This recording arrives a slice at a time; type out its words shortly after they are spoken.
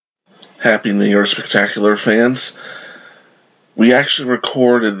Happy New Year, Spectacular fans. We actually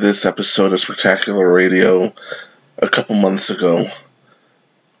recorded this episode of Spectacular Radio a couple months ago,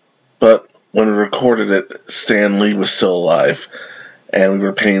 but when we recorded it, Stan Lee was still alive, and we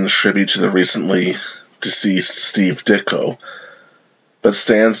were paying tribute to the recently deceased Steve Ditko. But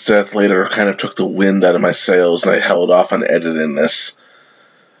Stan's death later kind of took the wind out of my sails, and I held off on editing this.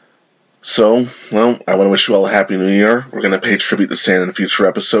 So, well, I want to wish you all a Happy New Year. We're going to pay tribute to Stan in future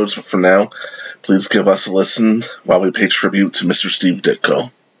episodes, but for now, please give us a listen while we pay tribute to Mr. Steve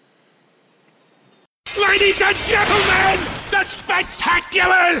Ditko. Ladies and gentlemen, the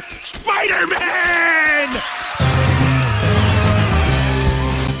Spectacular Spider-Man!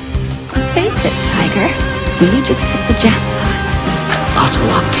 Face it, Tiger. You just hit the jackpot. Otto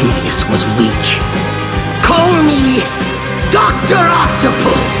Octavius was weak. Call me Dr.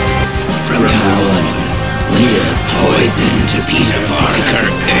 Octopus! From now on, we're poison to Peter Parker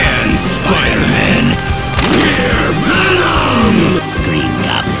and Spider-Man. We're Venom! Green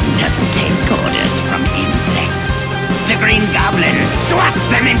Goblin doesn't take orders from insects. The Green Goblin swats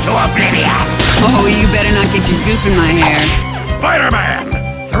them into oblivion! Oh, you better not get your goop in my hair. Spider-Man,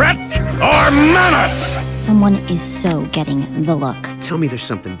 threat or menace? Someone is so getting the look. Tell me there's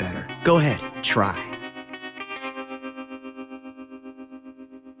something better. Go ahead, try.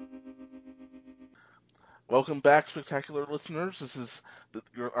 Welcome back, Spectacular listeners. This is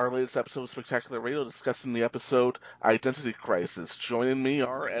our latest episode of Spectacular Radio discussing the episode Identity Crisis. Joining me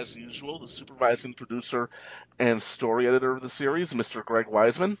are, as usual, the supervising producer and story editor of the series, Mr. Greg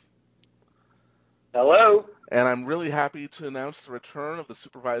Weisman. Hello. And I'm really happy to announce the return of the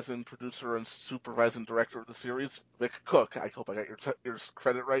supervising producer and supervising director of the series, Vic Cook. I hope I got your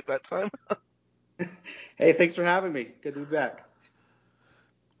credit right that time. Hey, thanks for having me. Good to be back.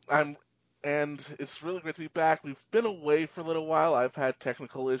 And it's really great to be back. We've been away for a little while. I've had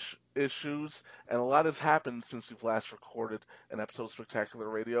technical issues, and a lot has happened since we've last recorded an episode of Spectacular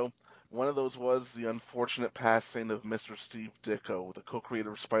Radio. One of those was the unfortunate passing of Mr. Steve Ditko, the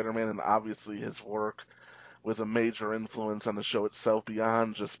co-creator of Spider-Man, and obviously his work was a major influence on the show itself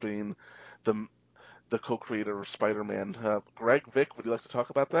beyond just being the co-creator of Spider-Man. Greg, Vic, would you like to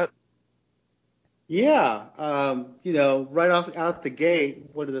talk about that? Yeah. Right out the gate,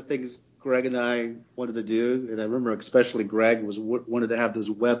 one of the things Greg and I wanted to do, and I remember especially Greg wanted to have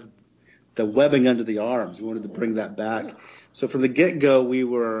the webbing under the arms. We wanted to bring that back. So from the get-go, we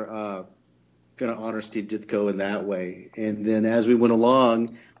were going to honor Steve Ditko in that way. And then as we went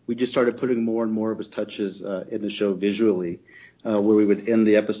along, we just started putting more and more of his touches in the show visually, where we would end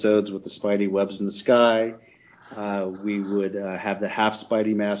the episodes with the Spidey webs in the sky. We would have the half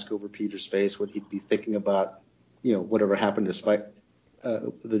Spidey mask over Peter's face when he'd be thinking about, whatever happened to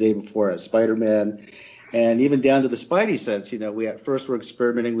the day before as Spider-Man, and even down to the Spidey sense. We at first were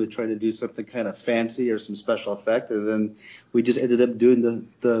experimenting with trying to do something kind of fancy or some special effect, and then we just ended up doing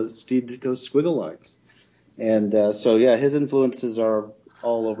the Steve Ditko squiggle lines. And his influences are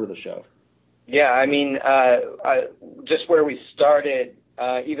all over the show. Yeah, I mean, just where we started,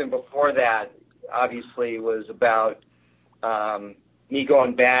 even before that, obviously was about me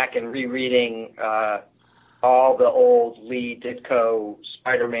going back and rereading all the old Lee Ditko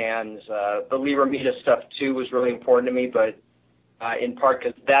Spider-Mans. The Lee Romita stuff too was really important to me, but in part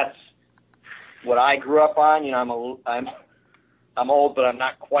because that's what I grew up on. I'm old, but I'm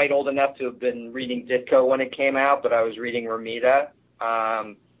not quite old enough to have been reading Ditko when it came out. But I was reading Romita.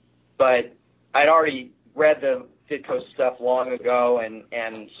 But I'd already read the Ditko stuff long ago,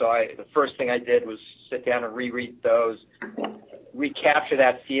 and so the first thing I did was sit down and reread those, recapture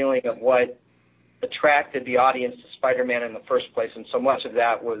that feeling of what attracted the audience to Spider-Man in the first place, and so much of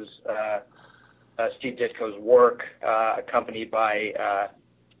that was Steve Ditko's work, accompanied by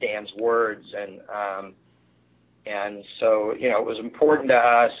Stan's words, and so it was important to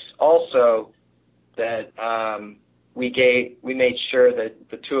us also that we made sure that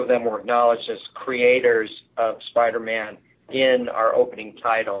the two of them were acknowledged as creators of Spider-Man in our opening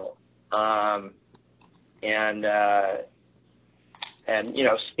title, And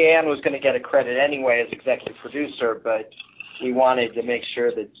Stan was going to get a credit anyway as executive producer, but we wanted to make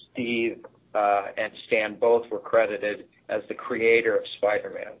sure that Steve and Stan both were credited as the creator of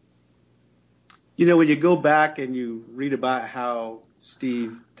Spider-Man. When you go back and you read about how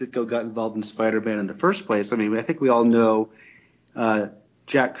Steve Ditko got involved in Spider-Man in the first place, I mean, I think we all know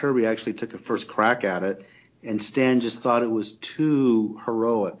Jack Kirby actually took a first crack at it, and Stan just thought it was too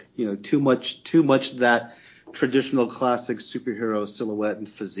heroic, too much that traditional classic superhero silhouette and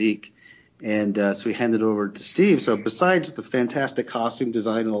physique. And so we handed it over to Steve. So besides the fantastic costume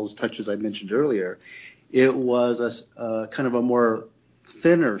design and all those touches I mentioned earlier, it was a kind of a more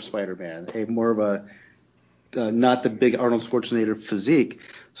thinner Spider-Man, a more of a not the big Arnold Schwarzenegger physique.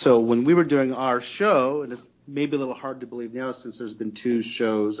 So when we were doing our show, and it's maybe a little hard to believe now since there's been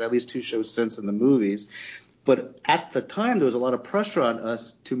at least two shows since in the movies, but at the time there was a lot of pressure on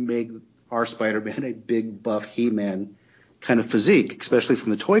us to make our Spider-Man a big buff He-Man kind of physique, especially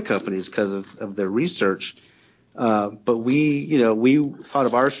from the toy companies because of their research. But we thought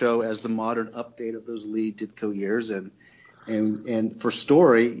of our show as the modern update of those Lee Ditko years, and for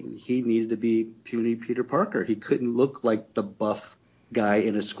story, he needed to be puny Peter Parker. He couldn't look like the buff guy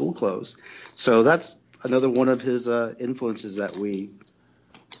in his school clothes. So that's another one of his influences that we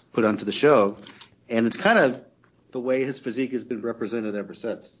put onto the show, and it's kind of the way his physique has been represented ever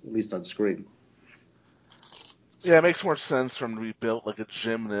since, at least on screen. Yeah, it makes more sense for him to be built like a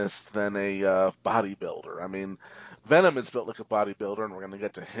gymnast than a bodybuilder. I mean, Venom is built like a bodybuilder, and we're going to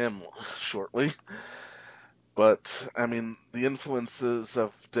get to him shortly. But, I mean, the influences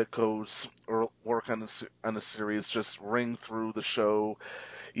of Ditko's work on the series just ring through the show,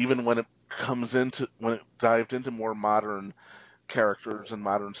 even when it dived into more modern characters and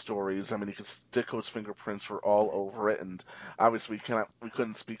modern stories. I mean, Ditko's fingerprints were all over it, and obviously we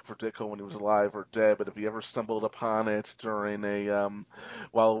couldn't speak for Ditko when he was alive or dead, but if he ever stumbled upon it during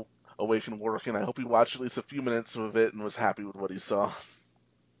while awake and working, I hope he watched at least a few minutes of it and was happy with what he saw.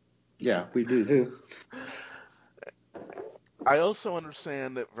 Yeah, we do too. I also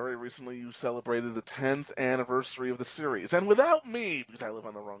understand that very recently you celebrated the 10th anniversary of the series, and without me, because I live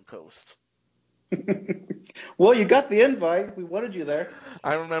on the wrong coast. Well, you got the invite. We wanted you there.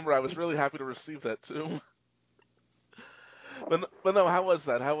 I remember. I was really happy to receive that too. But no, how was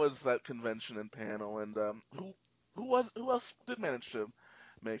that? How was that convention and panel? And who else did manage to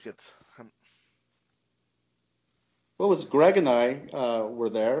make it? Well, it was Greg and I were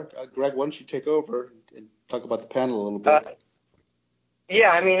there. Greg, why don't you take over and talk about the panel a little bit?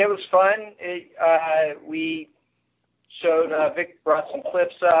 Yeah, I mean, it was fun. We showed, Vic brought some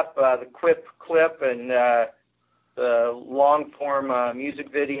clips up, the Quip clip and the long-form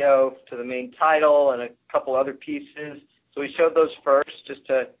music video to the main title and a couple other pieces. So we showed those first just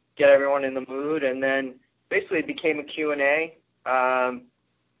to get everyone in the mood, and then basically it became a Q&A.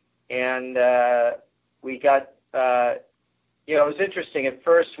 We got, it was interesting. At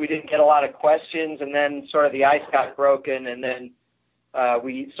first we didn't get a lot of questions, and then sort of the ice got broken, and then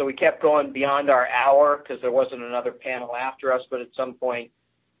we kept going beyond our hour because there wasn't another panel after us, but at some point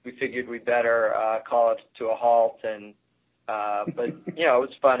we figured we'd better call it to a halt. And but it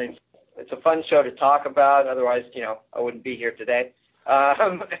was fun. It's a fun show to talk about. Otherwise, I wouldn't be here today.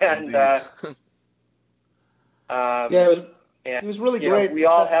 It was really great. We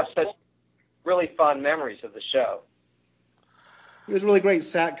all have such really fond memories of the show. It was really great.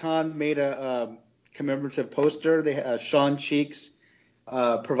 SatCon made a commemorative poster. They had Sean Cheeks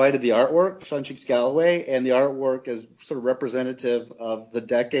provided the artwork, Sean Cheeks Galloway, and the artwork is sort of representative of the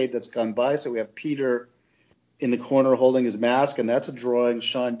decade that's gone by. So we have Peter in the corner holding his mask, and that's a drawing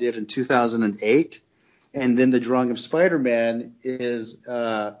Sean did in 2008. And then the drawing of Spider-Man is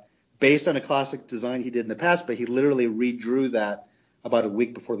based on a classic design he did in the past, but he literally redrew that about a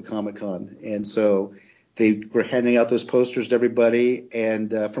week before the Comic-Con. And so they were handing out those posters to everybody,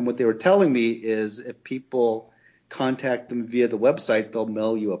 and from what they were telling me is if people contact them via the website, they'll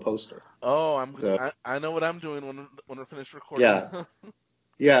mail you a poster. Oh, I know what I'm doing when we're finished recording. Yeah.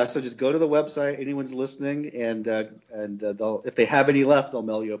 Yeah, so just go to the website, anyone's listening, and they'll, if they have any left, they'll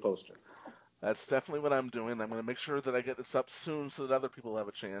mail you a poster. That's definitely what I'm doing. I'm going to make sure that I get this up soon so that other people have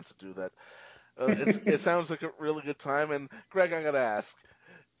a chance to do that. It sounds like a really good time. And Greg, I got to ask,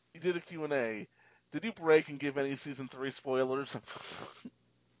 you did a Q&A. Did you break and give any season 3 spoilers?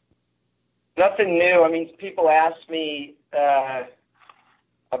 Nothing new. I mean, people ask me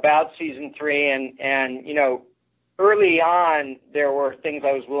about season 3, and early on, there were things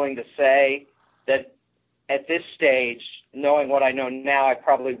I was willing to say that at this stage, knowing what I know now, I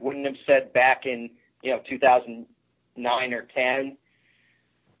probably wouldn't have said back in, 2009 or 10.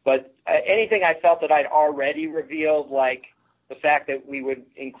 But anything I felt that I'd already revealed, like the fact that we would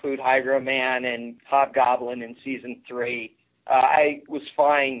include Hydro Man and Hobgoblin in season 3, I was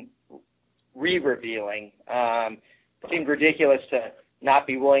fine re-revealing. It seemed ridiculous to not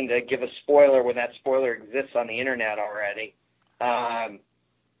be willing to give a spoiler when that spoiler exists on the internet already.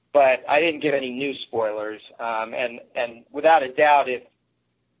 But I didn't give any new spoilers. And without a doubt, if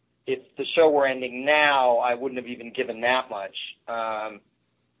the show were ending now, I wouldn't have even given that much. But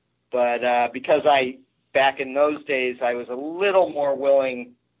because back in those days, I was a little more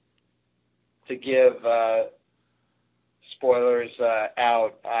willing to give spoilers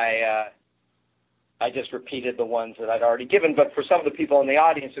out. I just repeated the ones that I'd already given. But for some of the people in the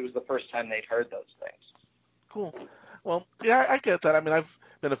audience, it was the first time they'd heard those things. Cool. Well, yeah, I get that. I mean, I've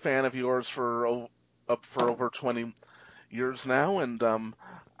been a fan of yours for over 20 years now, and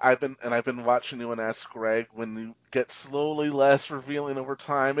I've been watching you and Ask Greg. When you get slowly less revealing over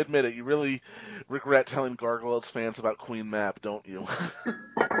time, admit it, you really regret telling Gargoyles fans about Queen Map, don't you?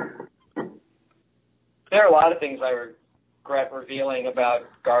 There are a lot of things I regret revealing about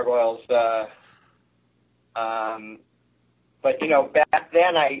Gargoyles, but back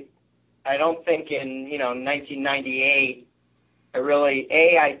then I don't think in 1998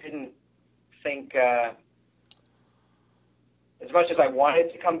 I didn't think as much as I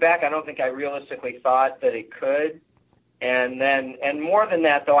wanted to come back. I don't think I realistically thought that it could, and more than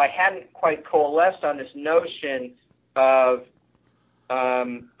that, though, I hadn't quite coalesced on this notion of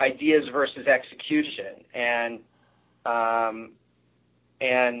ideas versus execution, and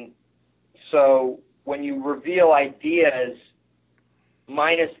so when you reveal ideas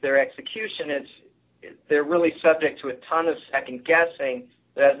minus their execution, they're really subject to a ton of second guessing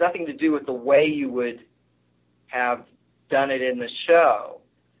that has nothing to do with the way you would have done it in the show.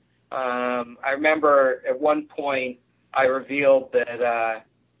 I remember at one point I revealed that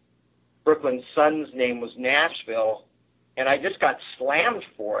Brooklyn Sun's name was Nashville, and I just got slammed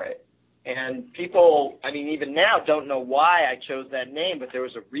for it. And people, I mean, even now don't know why I chose that name, but there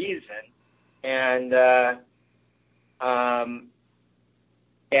was a reason. And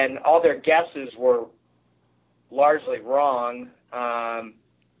all their guesses were largely wrong.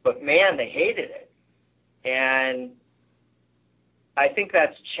 But man, they hated it. And I think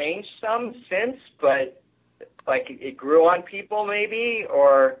that's changed some since, but like it grew on people maybe,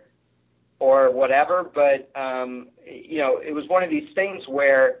 or whatever. But it was one of these things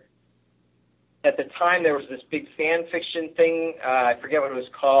where at the time there was this big fan fiction thing. I forget what it was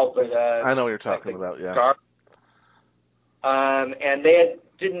called, but I know what you're talking about. Yeah. And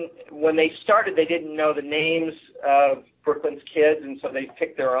when they started, they didn't know the names of Brooklyn's kids, and so they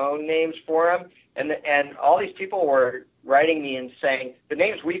picked their own names for them. And all these people were writing me and saying, the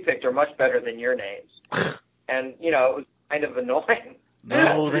names we picked are much better than your names. And, it was kind of annoying.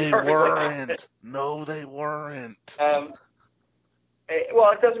 No, they weren't. No, they weren't.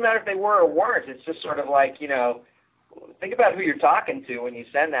 Well, it doesn't matter if they were or weren't. It's just sort of like, think about who you're talking to when you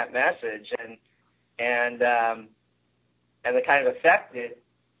send that message, and the kind of effect it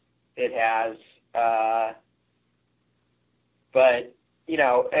has. But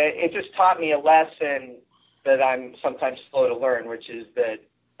it just taught me a lesson that I'm sometimes slow to learn, which is that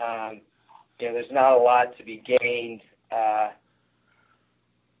there's not a lot to be gained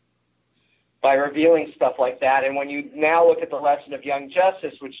by revealing stuff like that. And when you now look at the lesson of Young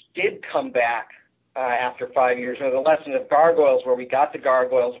Justice, which did come back after 5 years, or the lesson of Gargoyles, where we got the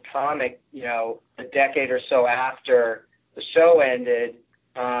Gargoyles comic, a decade or so after the show ended,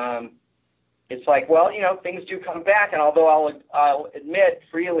 it's like, well, things do come back. And although I'll admit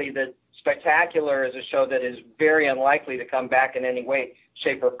freely that Spectacular is a show that is very unlikely to come back in any way,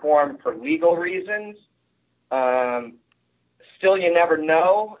 shape, or form for legal reasons, still, you never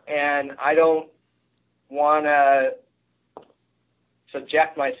know, and I don't want to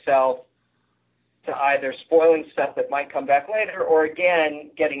subject myself to either spoiling stuff that might come back later, or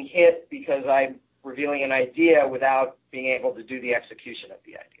again, getting hit because I'm revealing an idea without being able to do the execution of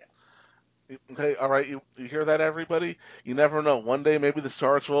the idea. Okay, all right, you hear that, everybody? You never know. One day, maybe the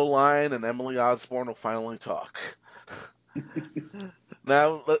stars will align, and Emily Osborne will finally talk.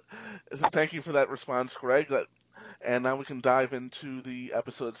 Now, thank you for that response, Greg. And now we can dive into the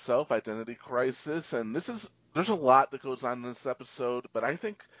episode itself, Identity Crisis. And there's a lot that goes on in this episode, but I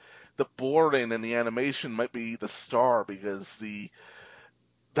think the boarding and the animation might be the star, because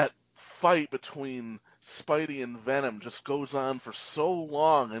that fight between Spidey and Venom just goes on for so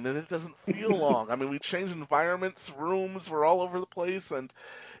long, and then it doesn't feel long. I mean, we change environments, rooms, we're all over the place, and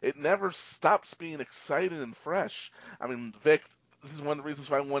it never stops being exciting and fresh. I mean, Vic, this is one of the reasons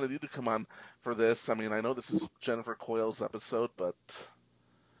why I wanted you to come on for this. I mean, I know this is Jennifer Coyle's episode, but...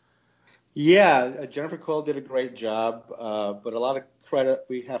 Yeah, Jennifer Coyle did a great job, but a lot of credit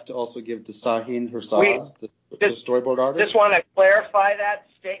we have to also give to Sahin Hursaz, the storyboard artist. Just want to clarify that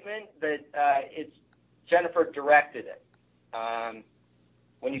statement, that it's Jennifer directed it.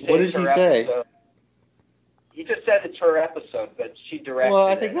 When you say what did he say? He just said it's her episode, but she directed it. Well,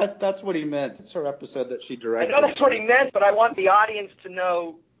 I think that's what he meant. It's her episode that she directed. I know that's what he meant, but I want the audience to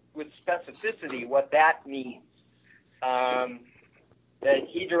know with specificity what that means. That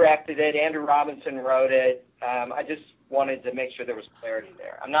he directed it, Andrew Robinson wrote it. I just wanted to make sure there was clarity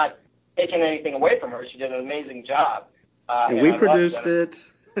there. I'm not taking anything away from her. She did an amazing job. And we produced it.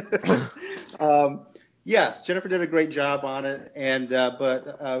 Yes, Jennifer did a great job on it, and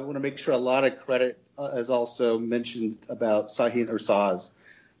but I want to make sure a lot of credit is also mentioned about Sahin or Saz.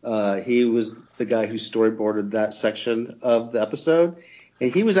 He was the guy who storyboarded that section of the episode,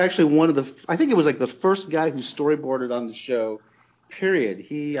 and he was actually one of I think it was like the first guy who storyboarded on the show. Period.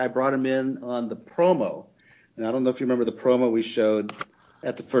 I brought him in on the promo, and I don't know if you remember the promo we showed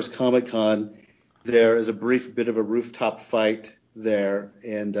at the first Comic-Con. There is a brief bit of a rooftop fight there,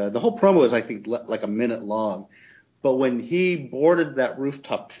 and the whole promo is, I think, like a minute long. But when he boarded that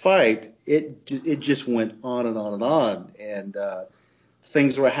rooftop fight, it just went on and on and on, and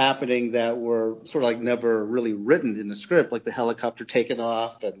things were happening that were sort of like never really written in the script, like the helicopter taking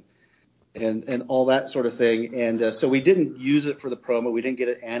off and all that sort of thing. And so we didn't use it for the promo. We didn't get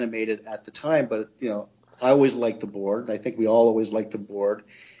it animated at the time, but I always liked the board. I think we all always liked the board,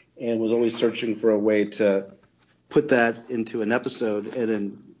 and was always searching for a way to put that into an episode. And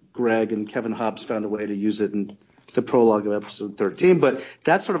then Greg and Kevin Hobbs found a way to use it in the prologue of episode 13. But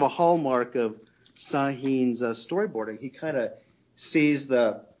that's sort of a hallmark of Sahin's storyboarding. He kind of sees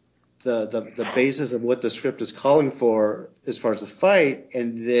the basis of what the script is calling for as far as the fight,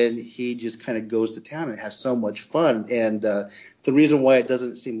 and then he just kind of goes to town and has so much fun. And the reason why it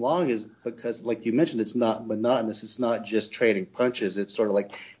doesn't seem long is because, like you mentioned, it's not monotonous. It's not just trading punches. It's sort of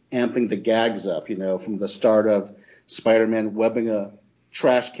like amping the gags up, from the start of Spider-Man webbing a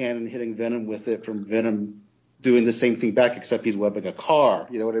trash can and hitting Venom with it, from Venom doing the same thing back, except he's webbing a car.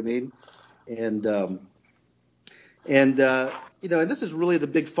 You know what I mean? And this is really the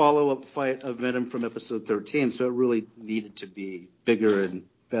big follow-up fight of Venom from episode 13, so it really needed to be bigger and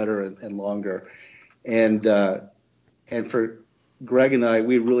better and longer. And for Greg and I,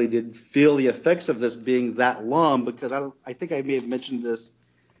 we really did feel the effects of this being that long, because I think I may have mentioned this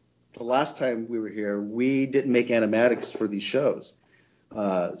the last time we were here. We didn't make animatics for these shows.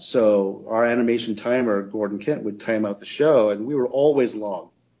 So our animation timer, Gordon Kent, would time out the show, and we were always long,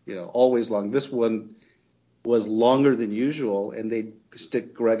 always long. This one was longer than usual, and they'd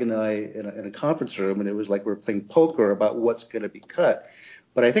stick Greg and I in a conference room, and it was like we were playing poker about what's going to be cut.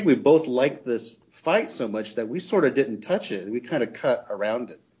 But I think we both liked this fight so much that we sort of didn't touch it. We kind of cut around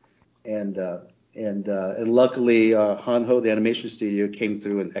it. And luckily, Han-Ho, the animation studio, came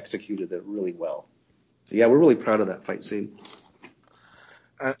through and executed it really well. So, yeah, we're really proud of that fight scene.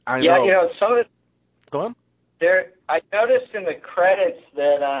 I know. Some of it. Go on. I noticed in the credits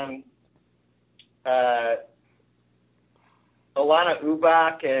that Alana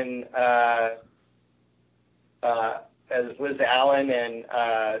Ubach and as Liz Allen and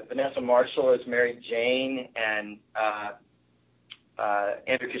Vanessa Marshall as Mary Jane and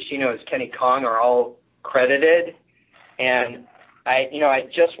Andrew Kishino as Kenny Kong are all credited. And I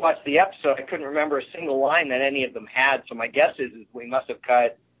just watched the episode. I couldn't remember a single line that any of them had. So my guess is we must have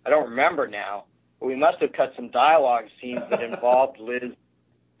cut, I don't remember now, but we must have cut some dialogue scenes that involved Liz,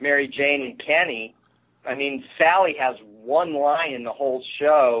 Mary Jane, and Kenny. I mean, Sally has one line in the whole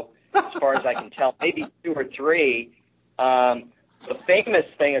show, as far as I can tell, maybe two or three. The famous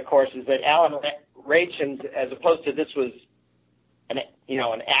thing, of course, is that Alan Rachins, as opposed to this was an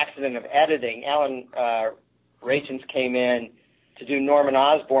accident of editing, Alan Rachins came in to do Norman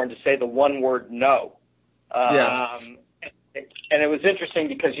Osborn to say the one word no. And it was interesting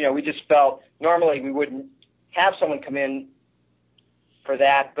because, we just felt normally we wouldn't have someone come in for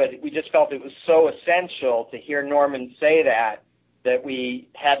that, but we just felt it was so essential to hear Norman say that we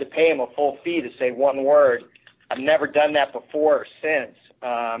had to pay him a full fee to say one word. I've never done that before or since.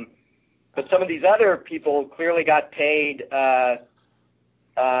 But some of these other people clearly got paid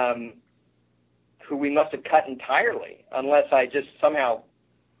who we must have cut entirely, unless I just somehow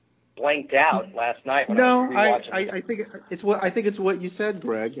blanked out last night when I was rewatching. I think it's what you said,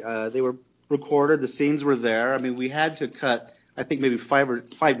 Greg. They were recorded. The scenes were there. I mean, we had to cut, I think, maybe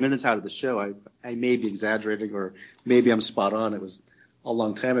 5 minutes out of the show. I may be exaggerating, or maybe I'm spot on. It was a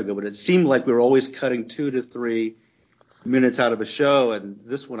long time ago, but it seemed like we were always cutting 2 to 3 minutes out of a show, and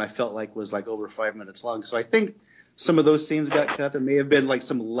this one I felt like was like over 5 minutes long. So I think some of those scenes got cut. There may have been like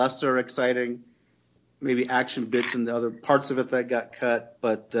some lesser exciting, maybe action bits in the other parts of it that got cut.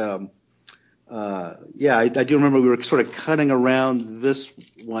 But I do remember we were sort of cutting around this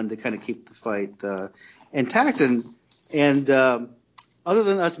one to kind of keep the fight intact. And other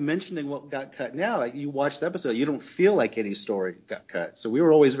than us mentioning what got cut now, like you watch the episode, you don't feel like any story got cut. So we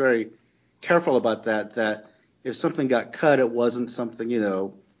were always very careful about that if something got cut, it wasn't something,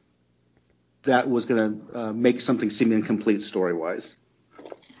 that was going to make something seem incomplete story-wise.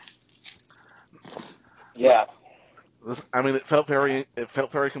 Yeah. I mean, it felt very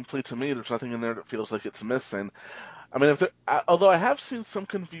complete to me. There's nothing in there that feels like it's missing. I mean, although I have seen some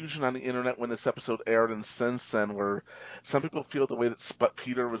confusion on the internet when this episode aired and since then, where some people feel the way that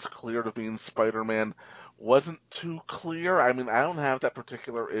Peter was cleared of being Spider-Man wasn't too clear. I mean, I don't have that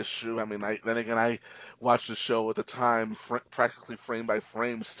particular issue. I mean, then again, I watched the show at the time, practically frame by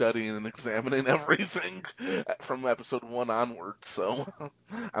frame, studying and examining everything from episode 1 onward, so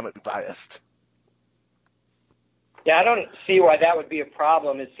I might be biased. Yeah, I don't see why that would be a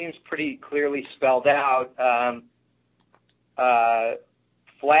problem. It seems pretty clearly spelled out.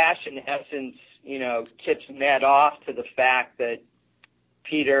 Flash, in essence, tips Ned off to the fact that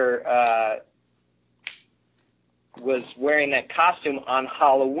Peter was wearing that costume on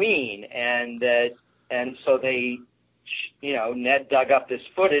Halloween, and so they, Ned dug up this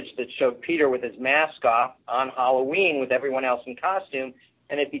footage that showed Peter with his mask off on Halloween with everyone else in costume,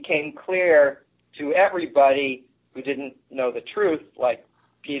 and it became clear to everybody who didn't know the truth, like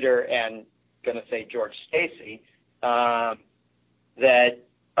Peter and, going to say, George Stacy, that,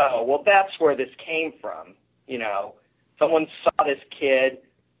 oh, well, that's where this came from. Someone saw this kid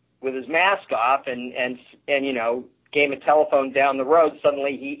with his mask off and game a telephone down the road.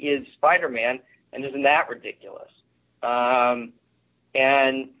 Suddenly he is Spider-Man, and isn't that ridiculous? And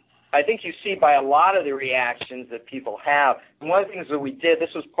I think you see by a lot of the reactions that people have. And one of the things that we did,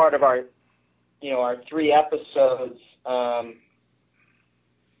 this was part of our 3 episodes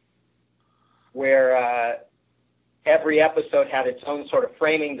where every episode had its own sort of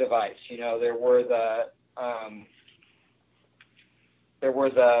framing device. There were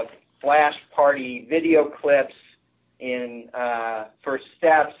the Flash Party video clips in First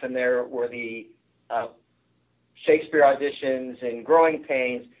Steps, and there were the Shakespeare auditions in Growing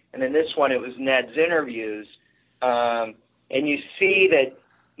Pains, and in this one it was Ned's interviews. And you see that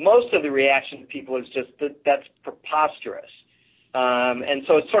most of the reaction to people is just that's preposterous. And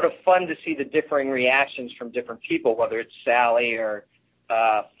so it's sort of fun to see the differing reactions from different people, whether it's Sally or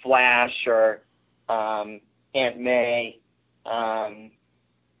Flash or Aunt May.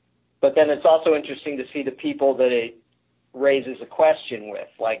 But then it's also interesting to see the people that it raises a question with,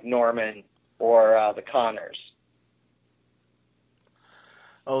 like Norman or the Connors.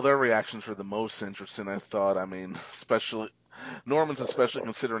 Oh, their reactions were the most interesting, I thought. I mean, Norman's especially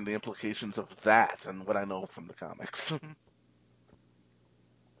considering the implications of that and what I know from the comics.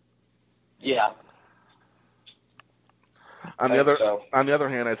 Yeah. On the other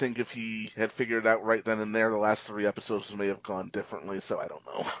hand, I think if he had figured it out right then and there, the last 3 episodes may have gone differently, so I don't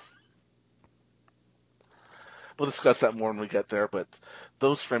know. We'll discuss that more when we get there, but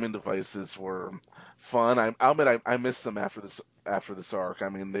those framing devices were fun. I'll admit I missed them after this arc. I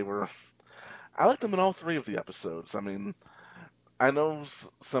mean, I liked them in all 3 of the episodes. I mean, I know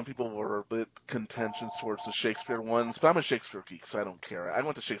some people were a bit contentious towards the Shakespeare ones, but I'm a Shakespeare geek, so I don't care. I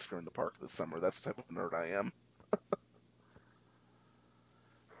went to Shakespeare in the Park this summer. That's the type of nerd I am.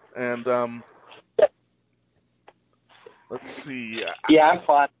 And let's see. Yeah, I'm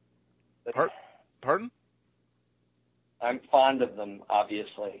fond. Pardon? I'm fond of them,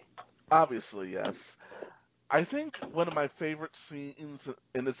 obviously. Obviously, yes. I think one of my favorite scenes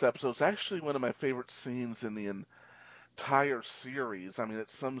in this episode is actually one of my favorite scenes in the entire series. I mean,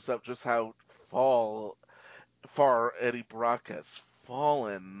 it sums up just how far Eddie Brock has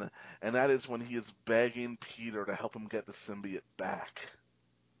fallen, and that is when he is begging Peter to help him get the symbiote back.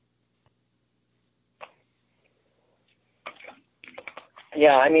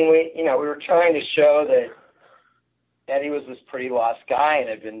 Yeah, I mean, we were trying to show that Eddie was this pretty lost guy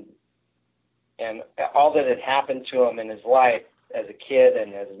and all that had happened to him in his life as a kid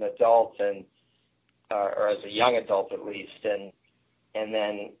and as an adult or as a young adult at least, and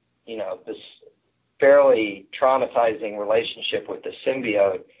then this fairly traumatizing relationship with the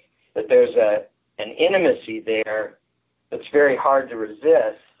symbiote, that there's an intimacy there that's very hard to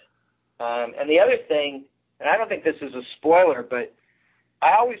resist. And the other thing, and I don't think this is a spoiler, but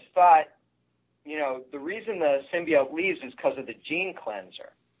I always thought, the reason the symbiote leaves is because of the gene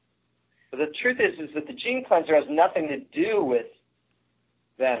cleanser. But the truth is that the gene cleanser has nothing to do with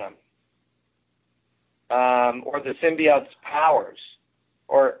Venom or the symbiote's powers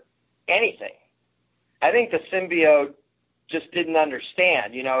or anything. I think the symbiote just didn't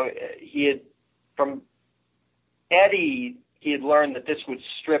understand. From Eddie, he had learned that this would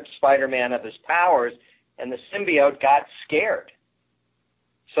strip Spider-Man of his powers, and the symbiote got scared.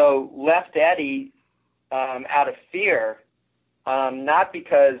 So left Eddie out of fear, not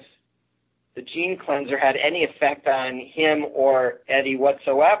because the gene cleanser had any effect on him or Eddie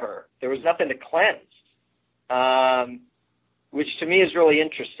whatsoever. There was nothing to cleanse, which to me is really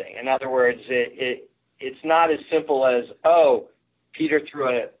interesting. In other words, it's not as simple as, oh, Peter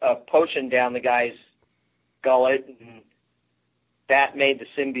threw a potion down the guy's gullet, and that made the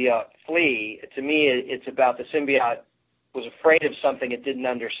symbiote flee. To me, it's about the symbiote was afraid of something it didn't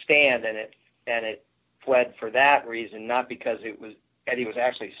understand, and it fled for that reason, not because Eddie was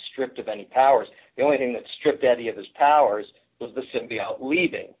actually stripped of any powers. The only thing that stripped Eddie of his powers was the symbiote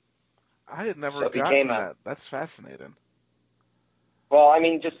leaving. I had never gotten that. That's fascinating. Well, I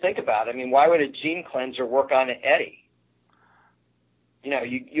mean, just think about it. I mean, why would a gene cleanser work on Eddie?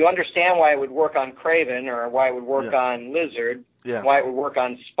 You understand why it would work on Kraven or why it would work on Lizard, why it would work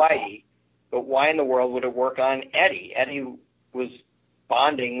on Spidey, but why in the world would it work on Eddie? Eddie was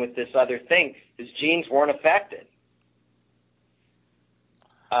bonding with this other thing. His genes weren't affected.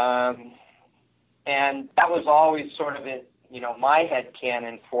 And that was always sort of my head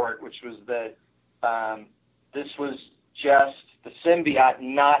canon for it, which was that this was just the symbiote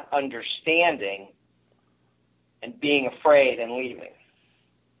not understanding and being afraid and leaving.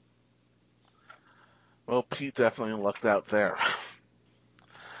 Well, Pete definitely lucked out there.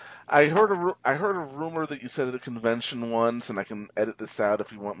 I heard a rumor that you said at a convention once, and I can edit this out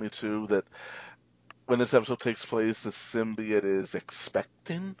if you want me to, that when this episode takes place, the symbiote is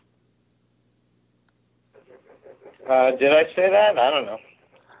expecting. Did I say that? I don't know.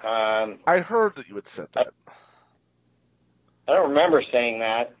 I heard that you had said that. I don't remember saying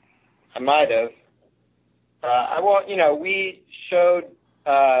that. I might have. We showed,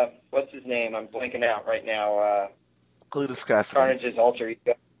 what's his name? I'm blanking out right now. Cletus Cassidy. Carnage's alter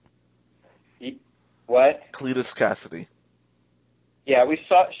ego. What? Cletus Cassidy. Yeah, we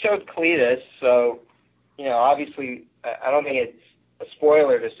showed Cletus, so, obviously, I don't think it's a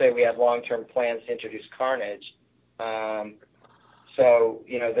spoiler to say we had long-term plans to introduce Carnage. The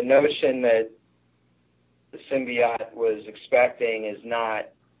notion that the symbiote was expecting is not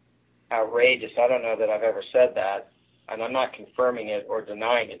outrageous. I don't know that I've ever said that, and I'm not confirming it or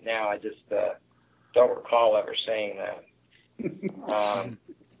denying it now. I just don't recall ever saying that.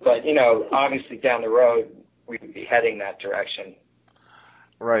 But, obviously down the road, we would be heading that direction.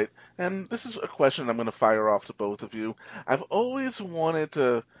 Right. And this is a question I'm going to fire off to both of you. I've always wanted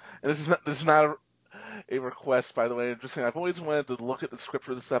to, and this is not a request, by the way. I'm just saying I've always wanted to look at the script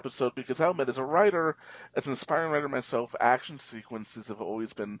for this episode because I'll admit, as a writer, as an aspiring writer myself, action sequences have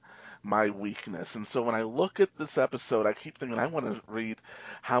always been my weakness. And so when I look at this episode, I keep thinking I want to read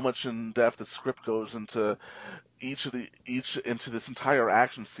how much in depth the script goes into into this entire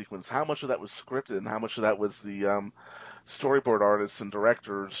action sequence. How much of that was scripted and how much of that was the storyboard artists and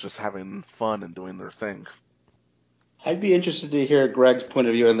directors just having fun and doing their thing. I'd be interested to hear Greg's point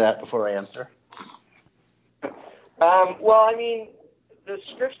of view on that before I answer. The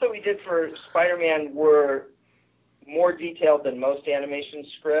scripts that we did for Spider-Man were more detailed than most animation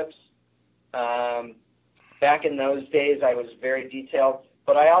scripts. Back in those days, I was very detailed,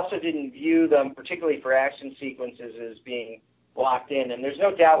 but I also didn't view them, particularly for action sequences, as being locked in. And there's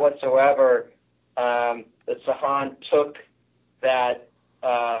no doubt whatsoever that Sahan took that,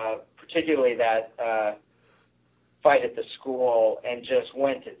 particularly that fight at the school, and just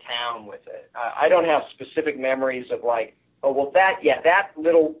went to town with it. I don't have specific memories of that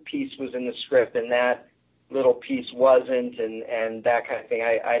little piece was in the script and that little piece wasn't, and that kind of thing.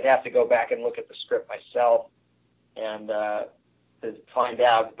 I'd have to go back and look at the script myself and to find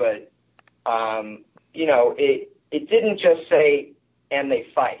out. But it didn't just say and they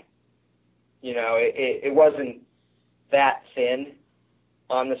fight. It wasn't that thin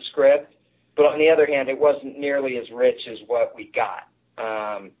on the script. But on the other hand, it wasn't nearly as rich as what we got.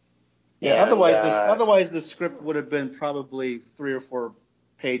 Otherwise the script would have been probably 3 or 4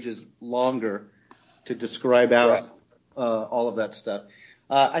 pages longer to describe out all of that stuff.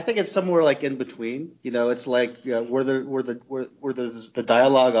 I think it's somewhere like in between. It's like where there's the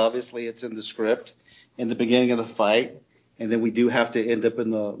dialogue. Obviously, it's in the script in the beginning of the fight, and then we do have to end up in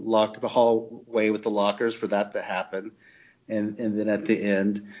the hallway with the lockers for that to happen, and then at the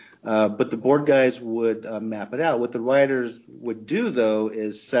end. But the board guys would map it out. What the writers would do, though,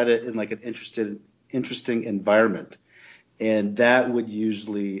 is set it in like an interesting environment, and that would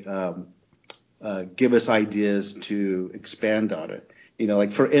usually give us ideas to expand on it.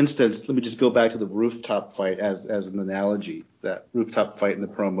 Like for instance, let me just go back to the rooftop fight as an analogy. That rooftop fight in the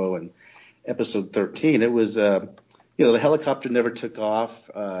promo in episode 13. It was the helicopter never took off.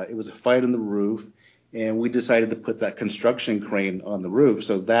 It was a fight on the roof. And we decided to put that construction crane on the roof,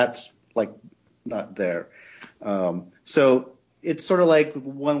 so that's like not there. So it's sort of like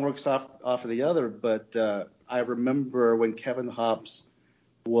one works off of the other. But I remember when Kevin Hobbs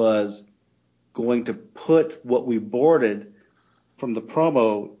was going to put what we boarded from the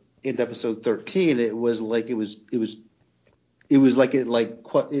promo into episode 13, it was like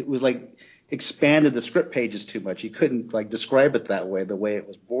expanded the script pages too much. You couldn't like describe it that way, the way it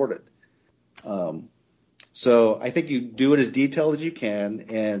was boarded. So I think you do it as detailed as you can,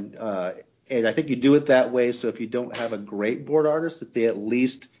 and I think you do it that way. So if you don't have a great board artist, if they at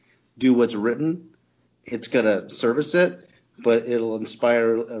least do what's written, it's gonna service it, but it'll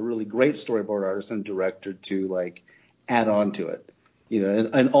inspire a really great storyboard artist and director to like add on to it,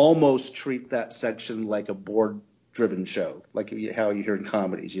 and almost treat that section like a board-driven show, like how you hear in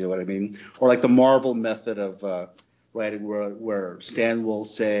comedies. You know what I mean? Or like the Marvel method of writing, where Stan will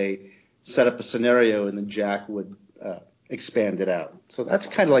say, set up a scenario, and then Jack would expand it out. So that's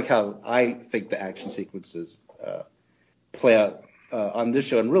kind of like how I think the action sequences play out on this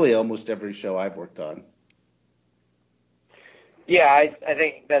show, and really almost every show I've worked on. Yeah, I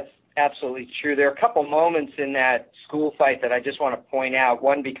think that's absolutely true. There are a couple moments in that school fight that I just want to point out.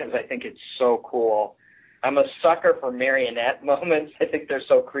 One, because I think it's so cool. I'm a sucker for marionette moments. I think they're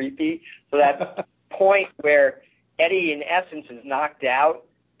so creepy. So that point where Eddie, in essence, is knocked out,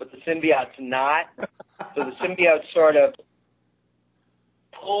 but the symbiote's not. So the symbiote sort of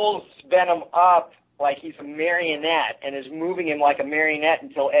pulls Venom up like he's a marionette and is moving him like a marionette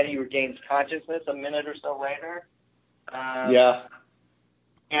until Eddie regains consciousness a minute or so later. Yeah.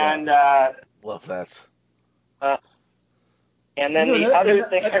 And love that. And then the other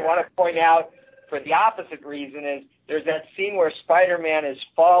thing I want to point out for the opposite reason is there's that scene where Spider-Man is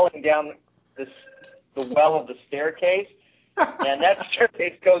falling down the well of the staircase, and that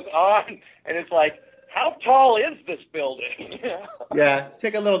staircase goes on, and it's like, how tall is this building? Yeah,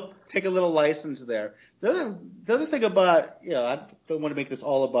 take a little license there. The other thing about, I don't want to make this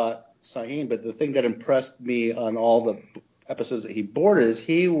all about Sahin, but the thing that impressed me on all the episodes that he boarded is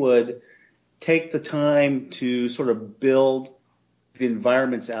he would take the time to sort of build the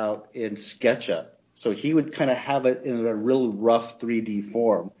environments out in SketchUp. So he would kind of have it in a real rough 3D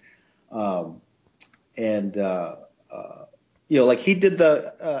form. Like he did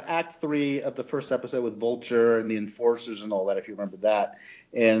the Act 3 of the first episode with Vulture and the Enforcers and all that, if you remember that,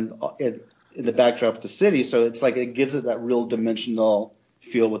 and in the backdrop of the city. So it's like it gives it that real dimensional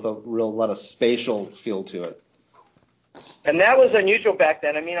feel with a lot of spatial feel to it. And that was unusual back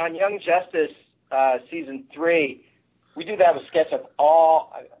then. I mean, on Young Justice season 3, we do that with SketchUp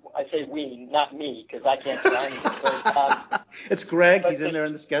I say we, not me, because I can't design it. It's Greg. He's in there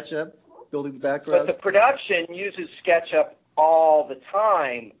in the SketchUp, building the backgrounds. But the production uses SketchUp all the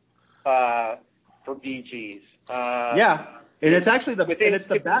time for BGs. Yeah, and it's actually the within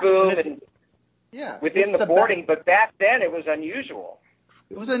the back. Yeah, within the boarding. But back then it was unusual.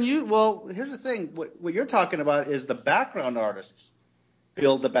 It was unusual. Well, here's the thing. What you're talking about is the background artists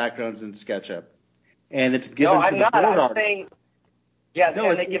build the backgrounds in SketchUp, and it's given to the board artist. Saying,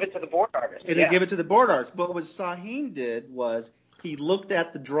 and they give it to the board artist. And they give it to the board artist. But what Sahin did was he looked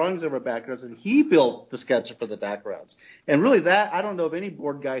at the drawings of our backgrounds and he built the SketchUp for the backgrounds. And really I don't know of any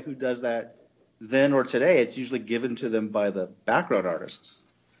board guy who does that then or today. It's usually given to them by the background artists.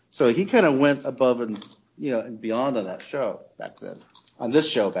 So he kind of went above and and beyond on that show back then. On this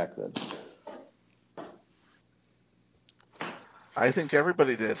show back then. I think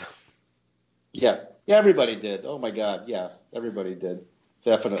everybody did. Yeah, everybody did. Oh my God, yeah, everybody did,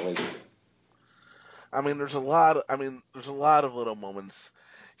 definitely. I mean, there's a lot of little moments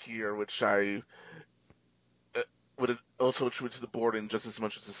here which I would also attribute to the boarding just as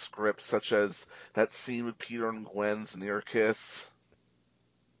much as the script, such as that scene with Peter and Gwen's near kiss.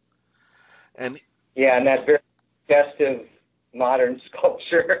 And that very festive modern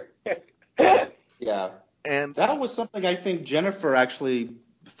sculpture. Yeah. And that was something I think Jennifer actually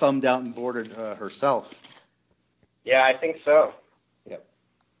thumbed out and boarded herself. Yeah, I think so. Yep.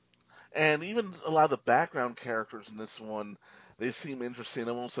 And even a lot of the background characters in this one, they seem interesting.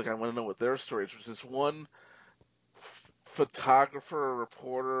 Almost like I want to know what their story is. There's this one photographer or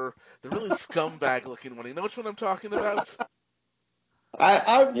reporter, the really scumbag looking one. You know which one I'm talking about?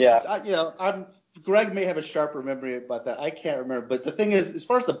 Greg may have a sharper memory about that. I can't remember. But the thing is, as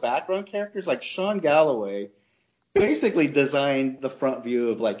far as the background characters, like Sean Galloway basically designed the front view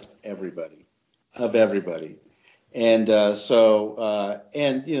of like everybody. And one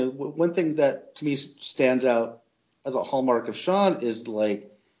thing that to me stands out as a hallmark of Sean is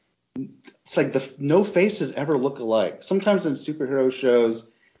like, it's like no faces ever look alike. Sometimes in superhero shows,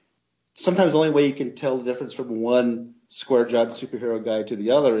 sometimes the only way you can tell the difference from one square-jawed superhero guy to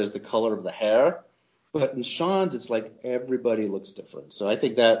the other is the color of the hair. But in Sean's, it's like everybody looks different. So I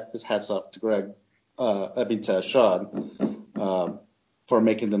think that is hats off to to Sean for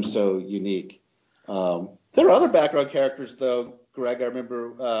making them so unique. There are other background characters, though, Greg. I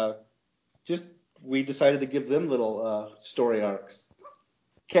remember we decided to give them little story arcs.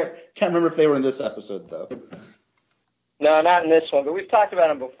 Can't remember if they were in this episode though. No, not in this one, but we've talked about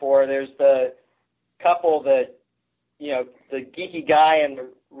them before. There's the couple that, the geeky guy and the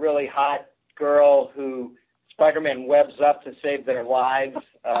really hot girl who Spider-Man webs up to save their lives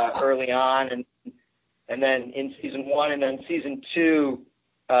early on, and then in season 1 and then season 2,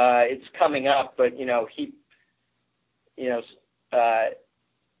 it's coming up, but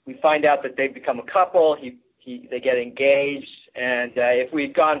we find out that they've become a couple. They get engaged, and if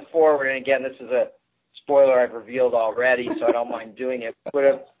we'd gone forward, and again, this is a spoiler I've revealed already, so I don't mind doing it, would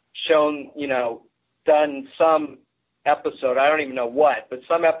have shown, done some episode, I don't even know what, but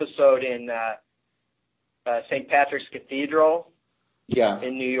some episode in St. Patrick's Cathedral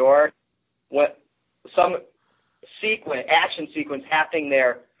in New York, some action sequence happening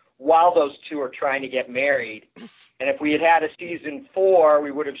there while those two are trying to get married. And if we had had a season 4,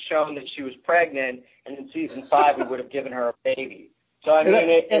 we would have shown that she was pregnant, and in season 5, we would have given her a baby. So, I mean,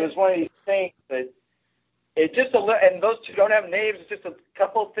 it was one of these things that it just, and those two don't have names, it's just a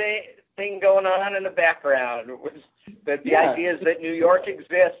couple thing going on in the background. That the idea is that New York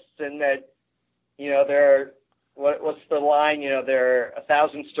exists, and that, there, what's the line, there are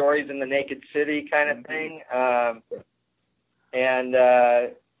 1,000 stories in the naked city kind of thing.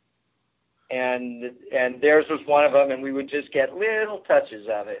 And theirs was one of them, and we would just get little touches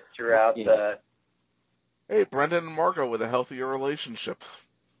of it throughout the. Hey, Brendan and Margot with a healthier relationship.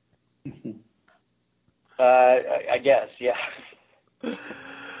 I guess, yeah.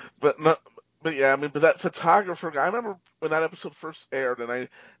 But yeah, I mean, but that photographer guy, I remember when that episode first aired, and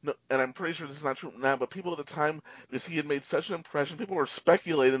I'm pretty sure this is not true now, but people at the time, because he had made such an impression, people were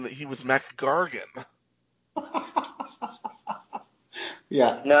speculating that he was Mac Gargan.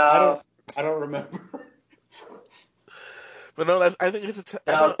 Yeah. No. I don't remember. But no, I think it's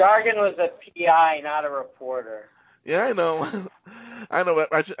no, Gargan was a PI, not a reporter. Yeah, I know. I know.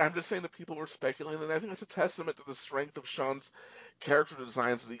 I'm just saying that people were speculating, and I think it's a testament to the strength of Sean's character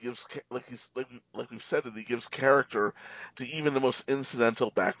designs that he gives, like we've said, that he gives character to even the most incidental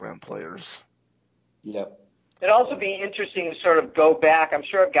background players. Yep. It'd also be interesting to sort of go back. I'm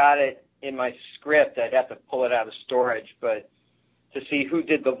sure I've got it in my script. I'd have to pull it out of storage, but to see who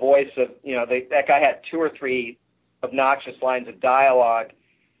did the voice of, that guy had 2 or 3 obnoxious lines of dialogue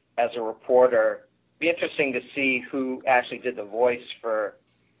as a reporter. It'd be interesting to see who actually did the voice for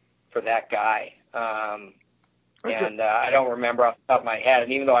that guy. And I don't remember off the top of my head.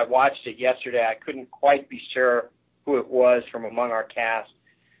 And even though I watched it yesterday, I couldn't quite be sure who it was from among our cast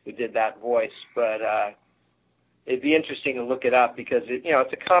who did that voice. But it'd be interesting to look it up because,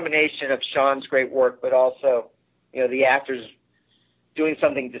 it's a combination of Sean's great work, but also, the actors doing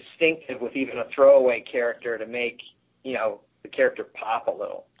something distinctive with even a throwaway character to make, the character pop a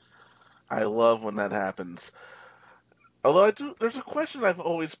little. I love when that happens. Although there's a question I've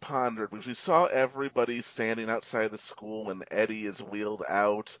always pondered, because we saw everybody standing outside the school when Eddie is wheeled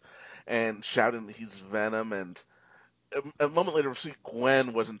out and shouting that he's Venom, and a moment later we see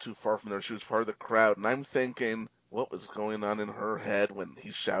Gwen wasn't too far from there. She was part of the crowd, and I'm thinking, what was going on in her head when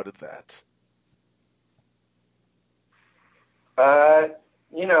he shouted that?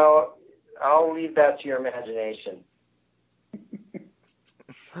 I'll leave that to your imagination.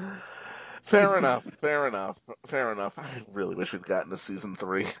 Fair enough. I really wish we'd gotten to season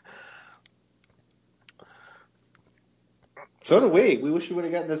 3. So do we. We wish we would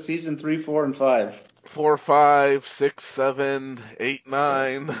have gotten to season 3, 4, and 5. 4, 5, 6, 7, 8,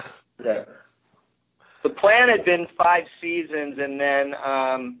 9. Yeah. The plan had been 5 seasons and then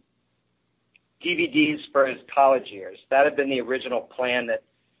DVDs for his college years. That had been the original plan that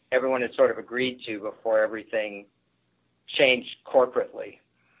everyone had sort of agreed to before everything changed corporately.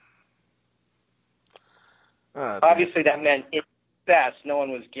 Obviously, that meant in success. No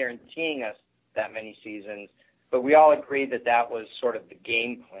one was guaranteeing us that many seasons, but we all agreed that was sort of the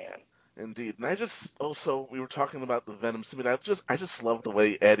game plan. Indeed, and we were talking about the Venom scene. I just love the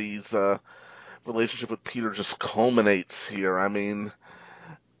way Eddie's relationship with Peter just culminates here. I mean,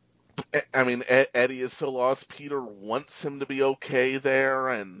 Eddie is so lost. Peter wants him to be okay there,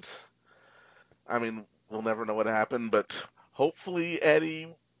 and I mean, we'll never know what happened, but hopefully Eddie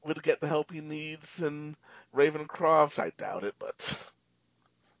would get the help he needs in Ravencroft. I doubt it, but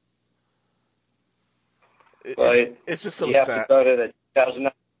it's just so sad. You have to go to the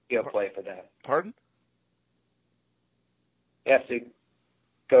 2009 radio play for that. Pardon? You have to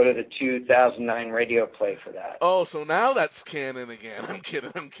go to the 2009 radio play for that. Oh, so now that's canon again. I'm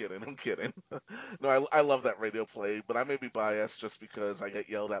kidding. No, I love that radio play, but I may be biased just because I get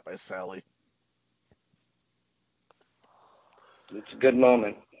yelled at by Sally. It's a good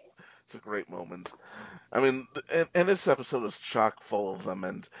moment. It's a great moment. I mean, and this episode is chock full of them,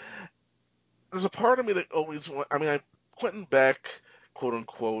 and there's a part of me that always Quentin Beck, quote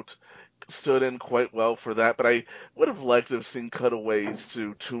unquote, stood in quite well for that, but I would have liked to have seen cutaways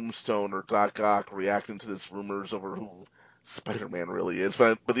to Tombstone or Doc Ock reacting to this rumors over who Spider-Man really is,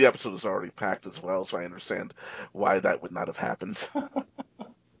 but the episode is already packed as well, so I understand why that would not have happened.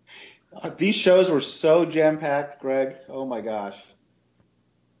 These shows were so jam-packed, Greg. Oh my gosh.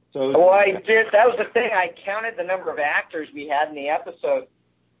 So well, I did. That was the thing. I counted the number of actors we had in the episode,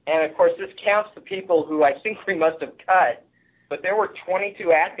 and of course, this counts the people who I think we must have cut. But there were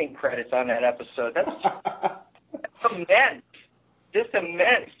 22 acting credits on that episode. That's immense. Just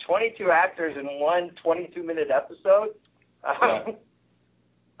immense. 22 actors in one 22-minute episode.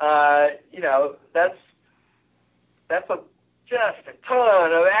 You know, that's just a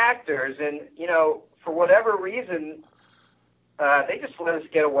ton of actors, and you know, for whatever reason, they just let us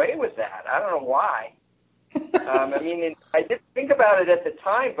get away with that. I don't know why. I mean, I didn't think about it at the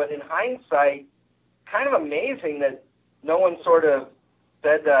time, but in hindsight, kind of amazing that no one sort of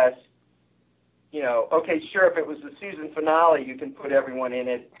said to us, you know, okay, sure, if it was the season finale, you can put everyone in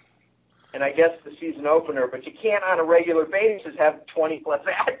it, and I guess the season opener, but you can't on a regular basis have 20-plus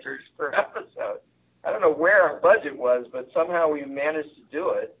actors per episode. I don't know where our budget was, but somehow we managed to do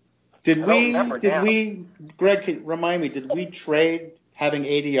it. Greg, remind me, did we trade having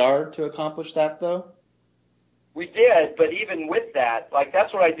ADR to accomplish that, though? We did, but even with that, like,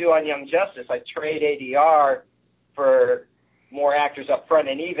 that's what I do on Young Justice. I trade ADR for more actors up front,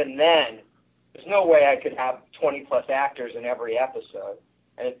 and even then, there's no way I could have 20-plus actors in every episode,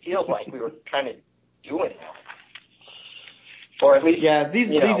 and it feels like we were kind of doing that. Or at least, yeah,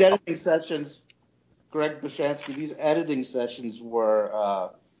 these editing sessions, Greg Bashansky, these editing sessions were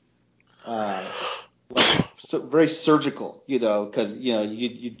very surgical, you know, because, you know,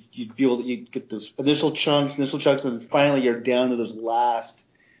 you'd be able to get those initial chunks, and then finally you're down to those last,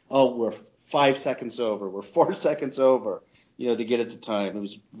 we're 5 seconds over, we're 4 seconds over, you know, to get it to time. It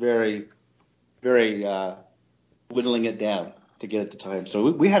was very, very whittling it down to get it to time.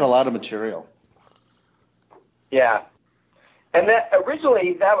 So we had a lot of material. Yeah. And that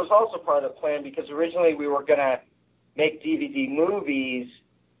was also part of the plan, because originally we were going to make DVD movies,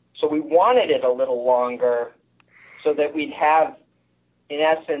 so we wanted it a little longer so that we'd have, in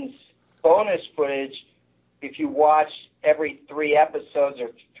essence, bonus footage if you watch every 3 episodes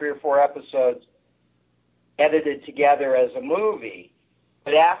or 3 or 4 episodes edited together as a movie.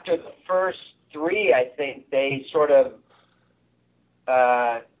 But after the first 3, I think they sort of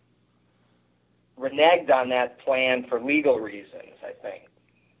reneged on that plan for legal reasons, I think.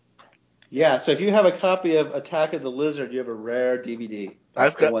 Yeah, so if you have a copy of Attack of the Lizard, you have a rare DVD.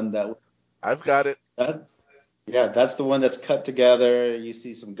 I've got it. That's the one that's cut together. You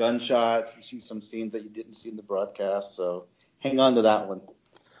see some gunshots. You see some scenes that you didn't see in the broadcast. So hang on to that one.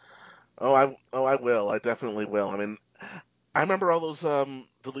 I will. I definitely will. I mean, I remember all those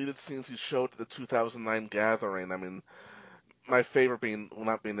deleted scenes you showed at the 2009 gathering. I mean, my favorite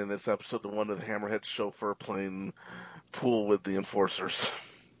not being in this episode, the one with the Hammerhead chauffeur playing pool with the enforcers.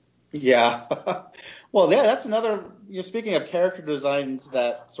 Yeah. Well, yeah, that's another, speaking of character designs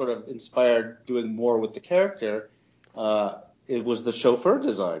that sort of inspired doing more with the character, it was the chauffeur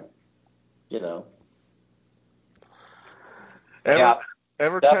design, you know.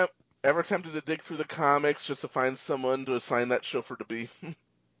 Ever tempted to dig through the comics just to find someone to assign that chauffeur to be?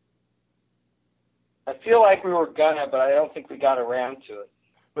 I feel like we were gonna, but I don't think we got around to it.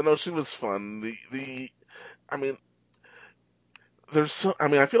 But no, she was fun. I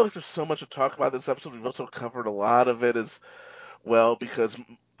feel like there's so much to talk about this episode. We've also covered a lot of it as well, because,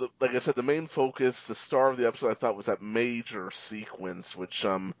 like I said, the main focus, the star of the episode, I thought was that major sequence, which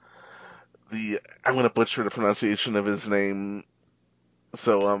I'm going to butcher the pronunciation of his name.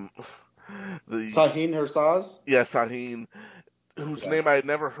 So, Sahin Hersaz? Yeah, Sahin, whose name I had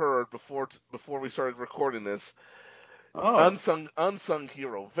never heard before we started recording this. Oh. Unsung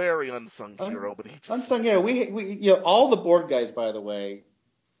hero, very unsung hero, but he just... unsung hero. We all the board guys, by the way,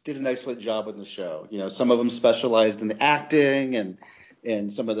 did an excellent job in the show. You know, some of them specialized in the acting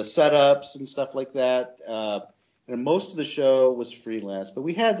and some of the setups and stuff like that. And most of the show was freelance, but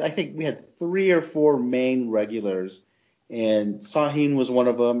I think we had 3 or 4 main regulars, and Sahin was one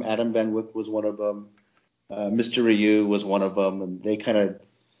of them. Adam Van Wyck was one of them. Mr. Ryu was one of them, and they kind of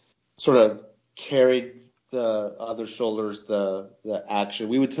sort of carried the other shoulders, the action.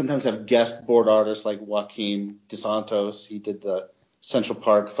 We would sometimes have guest board artists like Joaquin DeSantos. He did the Central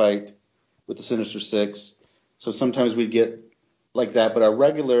Park fight with the Sinister Six. So sometimes we'd get like that. But our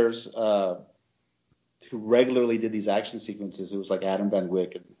regulars who regularly did these action sequences, it was like Adam Van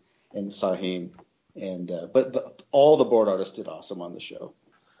Wyck and Sahin, and all the board artists did awesome on the show.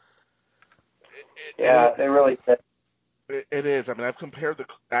 Yeah, they really did. It is. I mean, I've compared the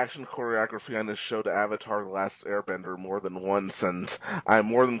action choreography on this show to Avatar: The Last Airbender more than once, and I'm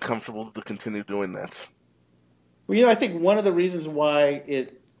more than comfortable to continue doing that. Well, I think one of the reasons why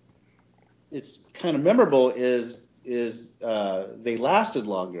it's kind of memorable is they lasted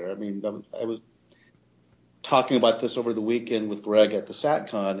longer. I mean, I was talking about this over the weekend with Greg at the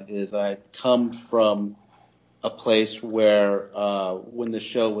SatCon. Is I come from a place where when the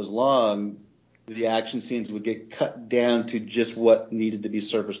show was long, the action scenes would get cut down to just what needed to be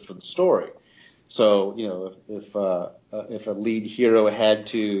serviced for the story. So, if a lead hero had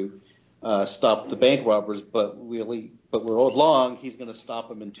to stop the bank robbers, but we're long, he's going to stop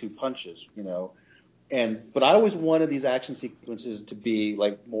them in 2 punches, But I always wanted these action sequences to be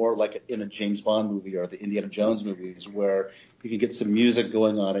like more like in a James Bond movie or the Indiana Jones movies, where you can get some music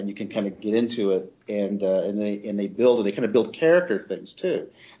going on and you can kind of get into it, and they kind of build character things too.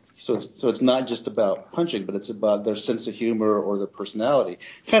 So it's not just about punching, but it's about their sense of humor or their personality.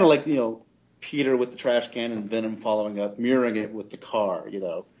 Kind of like, Peter with the trash can and Venom following up, mirroring it with the car,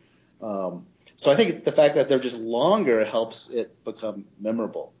 So I think the fact that they're just longer helps it become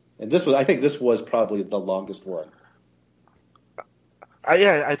memorable. And I think this was probably the longest one.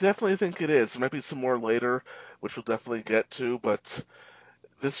 I definitely think it is. There might be some more later, which we'll definitely get to, but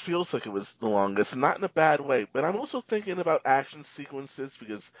this feels like it was the longest, not in a bad way. But I'm also thinking about action sequences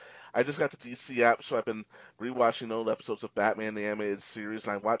because I just got the DC app, so I've been rewatching old episodes of Batman the Animated Series,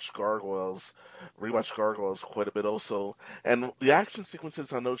 and I rewatched Gargoyles quite a bit also. And the action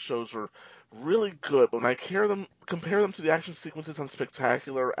sequences on those shows are really good. But when I compare them to the action sequences on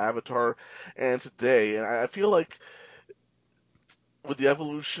Spectacular, Avatar, and today, and I feel like with the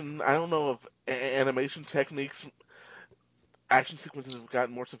evolution, I don't know, of animation techniques, action sequences have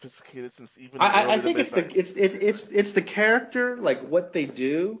gotten more sophisticated since even. I think it's the character, like what they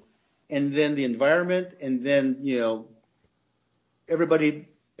do, and then the environment, and then everybody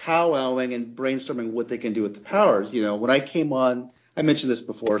powwowing and brainstorming what they can do with the powers. When I came on, I mentioned this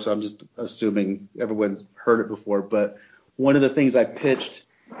before, so I'm just assuming everyone's heard it before. But one of the things I pitched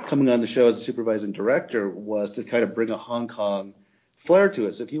coming on the show as a supervising director was to kind of bring a Hong Kong flair to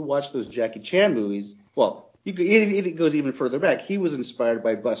it. So if you watch those Jackie Chan movies, well. If it goes even further back, he was inspired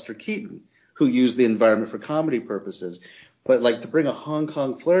by Buster Keaton, who used the environment for comedy purposes. But like to bring a Hong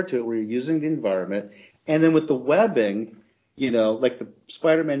Kong flair to it, where you're using the environment, and then with the webbing, like the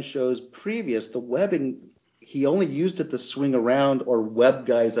Spider-Man shows previous, the webbing, he only used it to swing around or web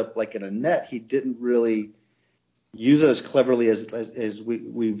guys up like in a net. He didn't really use it as cleverly as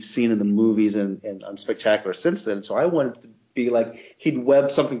we've seen in the movies and on Spectacular since then. So I wanted to be like he'd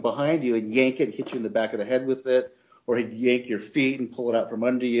web something behind you and yank it, hit you in the back of the head with it, or he'd yank your feet and pull it out from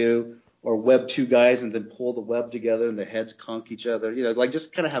under you, or web 2 guys and then pull the web together and the heads conk each other. Like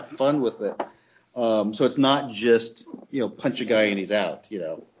just kind of have fun with it. So it's not just punch a guy and he's out.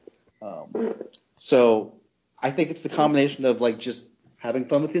 So I think it's the combination of like just having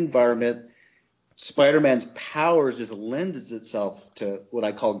fun with the environment. Spider-Man's powers just lends itself to what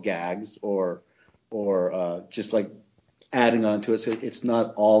I call gags or just like adding on to it, so it's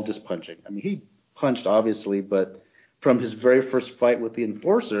not all just punching. I mean, he punched obviously, but from his very first fight with the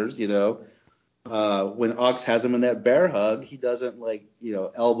Enforcers, when Ox has him in that bear hug, he doesn't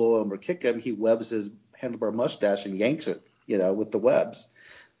elbow him or kick him. He webs his handlebar mustache and yanks it, with the webs.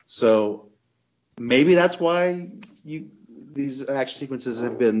 So maybe that's why these action sequences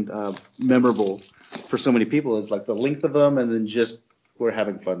have been memorable for so many people. Is like the length of them, and then just we're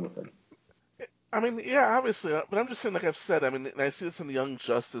having fun with them. I mean, yeah, obviously, but I'm just saying, like I've said, I mean, and I see this in the Young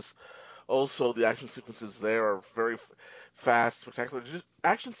Justice also, the action sequences there are very fast, spectacular.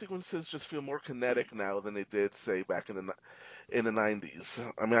 Action sequences just feel more kinetic now than they did, say, back in the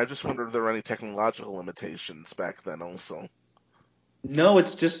 90s. I mean, I just wonder if there were any technological limitations back then also. No,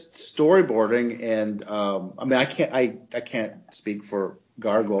 it's just storyboarding, and I mean, I can't speak for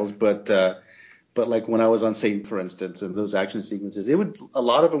Gargoyles, but like when I was on Satan, for instance, and those action sequences, a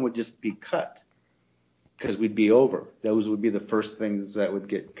lot of them would just be cut. Because we'd be over. Those would be the first things that would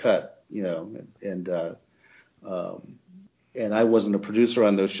get cut, and I wasn't a producer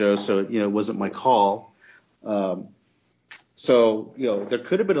on those shows, so it wasn't my call. So there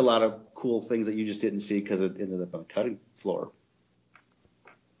could have been a lot of cool things that you just didn't see because it ended up on the cutting floor.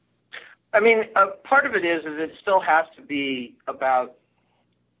 I mean, part of it is it still has to be about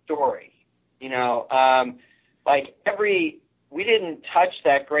story. We didn't touch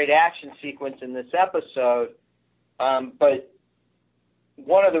that great action sequence in this episode, but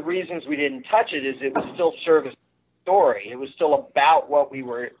one of the reasons we didn't touch it is it was still service story. It was still about what we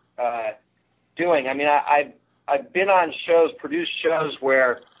were doing. I mean, I've been on shows, produced shows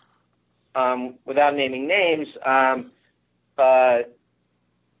where, without naming names,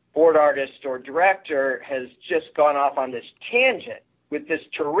 board artist or director has just gone off on this tangent with this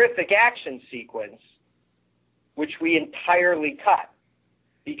terrific action sequence, which we entirely cut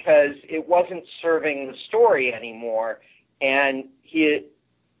because it wasn't serving the story anymore. And he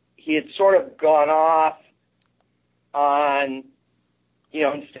had sort of gone off on,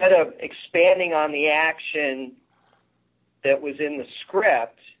 instead of expanding on the action that was in the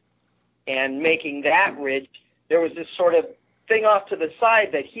script and making that rich, there was this sort of thing off to the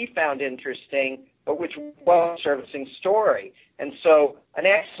side that he found interesting, but which wasn't servicing story. And so an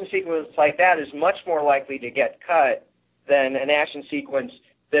action sequence like that is much more likely to get cut than an action sequence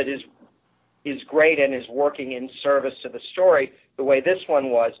that is great and is working in service to the story the way this one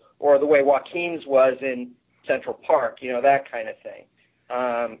was, or the way Joaquin's was in Central Park, that kind of thing.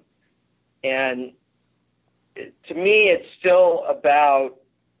 And to me, it's still about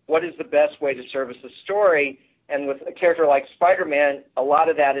what is the best way to service the story. And with a character like Spider-Man, a lot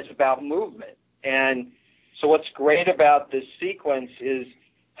of that is about movement. And so what's great about this sequence is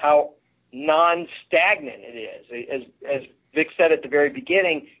how non-stagnant it is. As Vic said at the very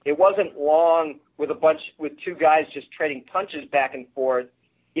beginning, it wasn't long with two guys just trading punches back and forth.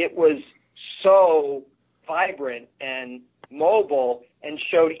 It was so vibrant and mobile and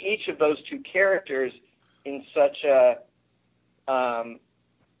showed each of those two characters in such a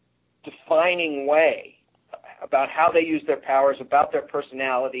defining way about how they use their powers, about their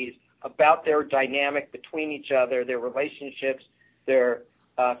personalities, about their dynamic between each other, their relationships, their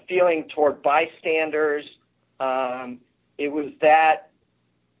feeling toward bystanders. It was that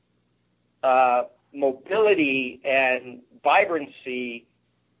mobility and vibrancy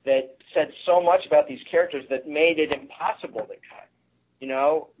that said so much about these characters that made it impossible to cut.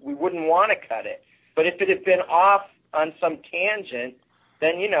 We wouldn't want to cut it. But if it had been off on some tangent,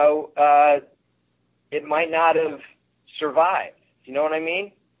 then, it might not have survived. You know what I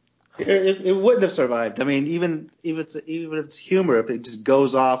mean? It wouldn't have survived. I mean, even if it's humor, if it just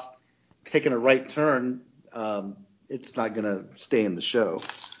goes off taking a right turn, it's not going to stay in the show.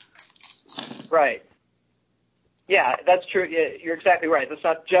 Right. Yeah, that's true. You're exactly right. That's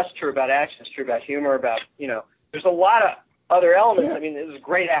not just true about action. It's true about humor, about, there's a lot of other elements. Yeah. I mean, this is a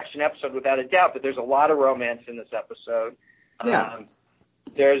great action episode without a doubt, but there's a lot of romance in this episode. Yeah.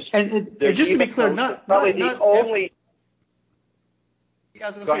 There's just to be clear, not only. Yeah, I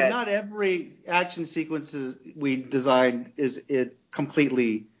was going to say, not every action sequences we designed is it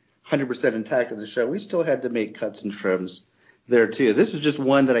completely 100% intact in the show. We still had to make cuts and trims there too. This is just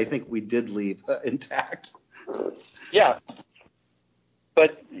one that I think we did leave intact. Yeah,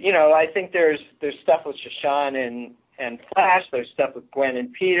 but I think there's stuff with Shashan and Flash. There's stuff with Gwen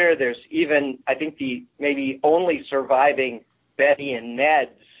and Peter. There's even, I think, the maybe only surviving Betty and Ned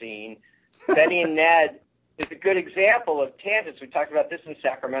scene. Betty and Ned is a good example of tangents. We talked about this in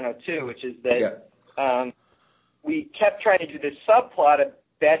Sacramento too, which is that we kept trying to do this subplot of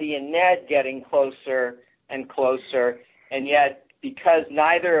Betty and Ned getting closer and closer, and yet because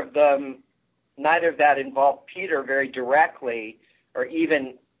neither of that involved Peter very directly, or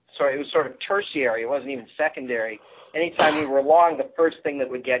even it was sort of tertiary. It wasn't even secondary. Anytime we were along, the first thing that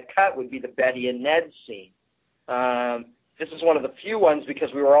would get cut would be the Betty and Ned scene. This is one of the few ones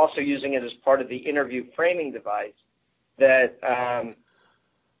because we were also using it as part of the interview framing device that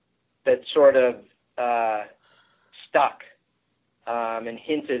sort of stuck and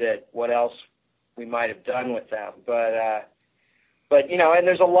hinted at what else we might have done with them. But and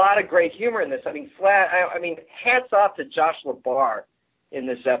there's a lot of great humor in this. I mean, hats off to Josh LaBar in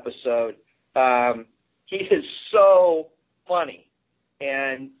this episode. He is so funny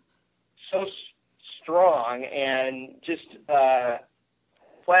and so strong, and just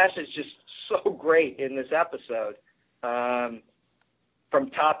Flash is just so great in this episode, from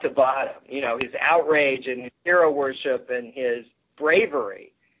top to bottom. His outrage and his hero worship and his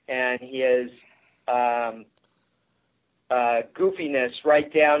bravery and his goofiness,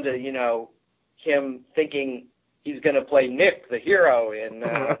 right down to him thinking he's going to play Nick, the hero, in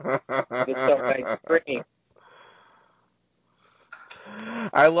the Sunrise Screen.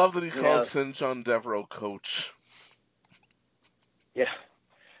 I love that he calls St. John Devereaux Coach. Yeah.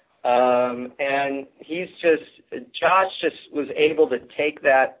 And Josh just was able to take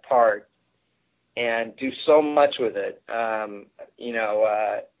that part and do so much with it.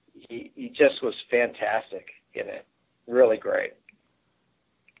 He just was fantastic in it. Really great.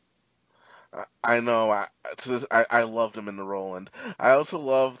 I know. I loved him in the role, and I also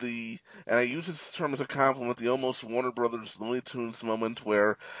love and I use this term as a compliment, the almost Warner Brothers Looney Tunes moment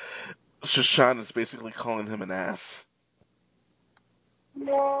where Shashan is basically calling him an ass.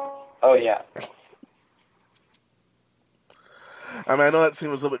 Oh yeah. I mean, I know that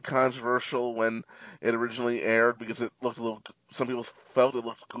scene was a little bit controversial when it originally aired because it looked a little. Some people felt it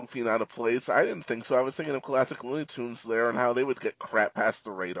looked goofy and out of place. I didn't think so. I was thinking of classic Looney Tunes there and how they would get crap past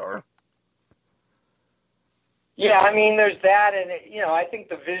the radar. Yeah, I mean, there's that, and I think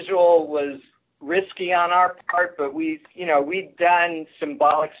the visual was risky on our part, but we'd done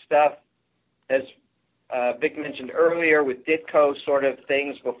symbolic stuff, as Vic mentioned earlier, with Ditko sort of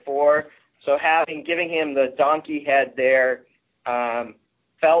things before. So giving him the donkey head there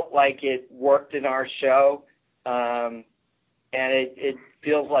felt like it worked in our show, and it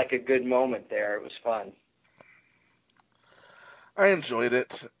feels like a good moment there. It was fun. I enjoyed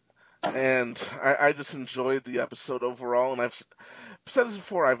it. And I just enjoyed the episode overall. And I've said this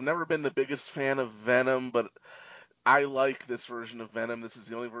before, I've never been the biggest fan of Venom, but I like this version of Venom. This is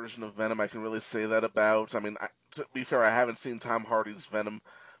the only version of Venom I can really say that about. I mean, to be fair, I haven't seen Tom Hardy's Venom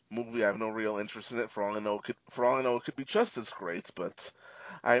movie. I have no real interest in it. For all I know, it could be just as great, but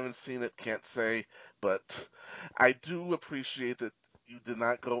I haven't seen it, can't say. But I do appreciate that you did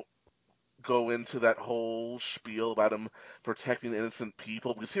not go into that whole spiel about him protecting innocent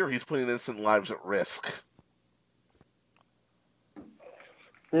people, because here he's putting innocent lives at risk.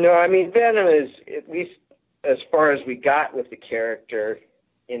 No, I mean, Venom is, at least as far as we got with the character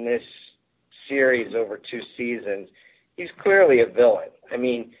in this series over 2 seasons, he's clearly a villain. I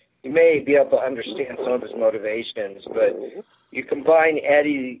mean, you may be able to understand some of his motivations, but you combine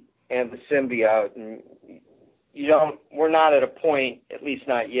Eddie and the symbiote, and we're not at a point, at least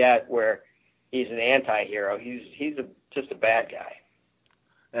not yet, where he's an anti-hero. He's just a bad guy.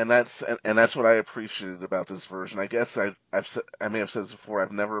 And that's what I appreciated about this version. I guess I may have said this before.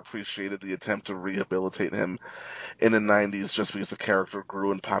 I've never appreciated the attempt to rehabilitate him in the 90s just because the character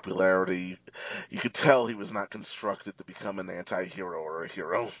grew in popularity. You could tell he was not constructed to become an anti-hero or a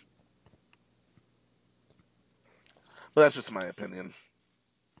hero. But that's just my opinion.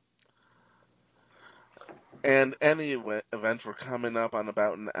 And any event, we're coming up on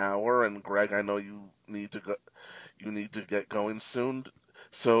about an hour, and Greg, I know you need to go. You need to get going soon.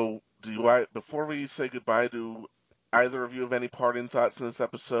 So, before we say goodbye, do either of you have any parting thoughts in this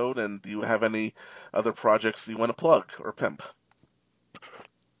episode, and do you have any other projects you want to plug or pimp?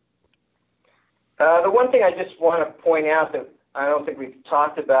 The one thing I just want to point out that I don't think we've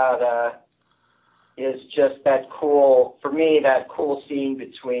talked about is just that cool scene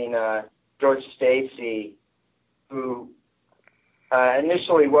between George Stacy, who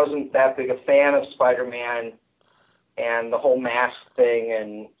initially wasn't that big a fan of Spider-Man and the whole mask thing,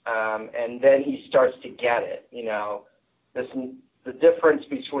 and then he starts to get it. The difference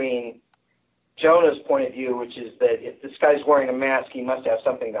between Jonah's point of view, which is that if this guy's wearing a mask, he must have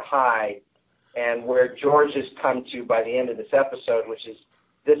something to hide, and where George has come to by the end of this episode, which is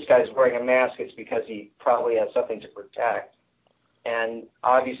this guy's wearing a mask, it's because he probably has something to protect. And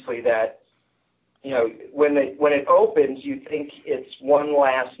obviously that, when it opens, you think it's one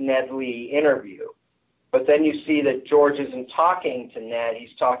last Ned Lee interview. But then you see that George isn't talking to Ned,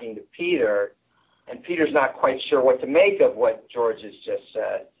 he's talking to Peter, and Peter's not quite sure what to make of what George has just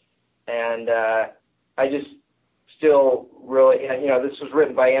said. And I just still really, this was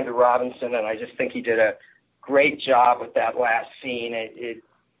written by Andrew Robinson, and I just think he did a great job with that last scene. He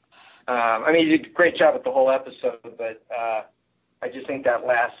did a great job with the whole episode, but I just think that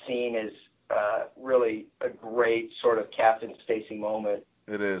last scene is really a great sort of Captain Stacy moment.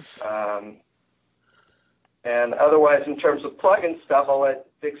 It is. And otherwise, in terms of plug-in stuff, I'll let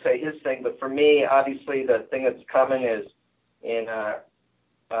Vic say his thing. But for me, obviously, the thing that's coming is in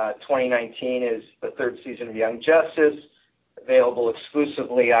 2019 is the 3rd season of Young Justice, available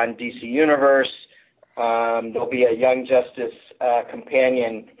exclusively on DC Universe. There'll be a Young Justice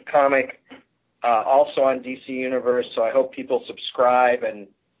companion comic also on DC Universe, so I hope people subscribe and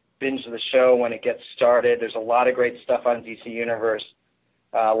binge the show when it gets started. There's a lot of great stuff on DC Universe,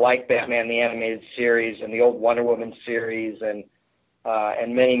 like Batman the Animated Series and the old Wonder Woman series, and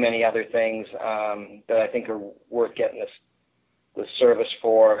many, many other things that I think are worth getting the service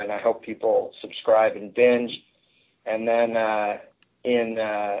for, and I hope people subscribe and binge. And then in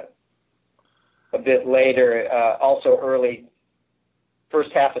a bit later, also early,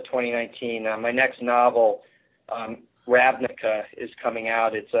 first half of 2019, my next novel, Ravnica, is coming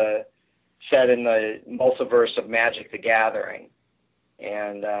out. It's set in the multiverse of Magic the Gathering.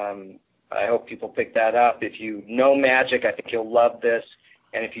 And I hope people pick that up. If you know Magic, I think you'll love this.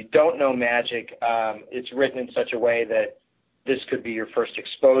 And if you don't know Magic, it's written in such a way that this could be your first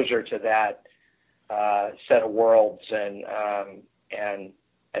exposure to that set of worlds, and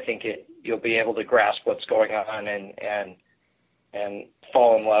I think you'll be able to grasp what's going on and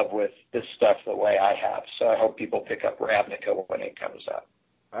fall in love with this stuff the way I have. So I hope people pick up Ravnica when it comes up.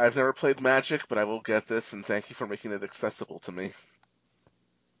 I've never played Magic, but I will get this, and thank you for making it accessible to me.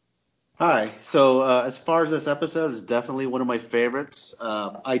 Hi. So as far as this episode, it's definitely one of my favorites.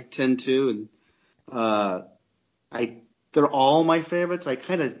 I tend to, and they're all my favorites. I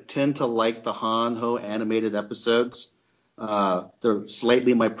kind of tend to like the Han-Ho animated episodes. They're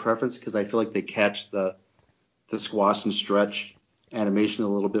slightly my preference because I feel like they catch the squash and stretch animation a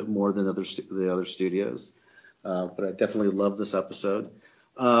little bit more than the other studios. But I definitely love this episode.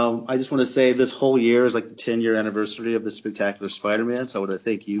 I just want to say this whole year is like the 10-year anniversary of the Spectacular Spider-Man. So I want to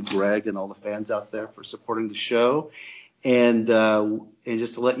thank you, Greg, and all the fans out there for supporting the show. And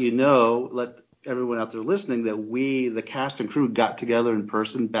just to let you know, let everyone out there listening, that we, the cast and crew, got together in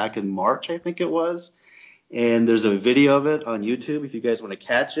person back in March, I think it was. And there's a video of it on YouTube if you guys want to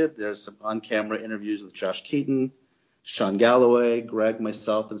catch it. There's some on-camera interviews with Josh Keaton, Sean Galloway, Greg,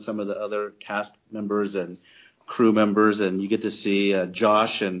 myself, and some of the other cast members and crew members. And you get to see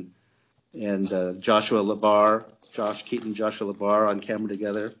Josh and Joshua LaBar, Josh Keaton, Joshua LaBar on camera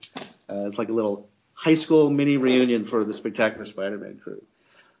together. It's like a little high school mini reunion for the Spectacular Spider-Man crew.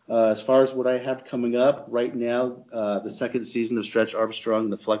 As far as what I have coming up right now, the second season of Stretch Armstrong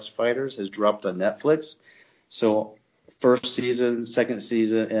and the Flex Fighters has dropped on Netflix. So first season, second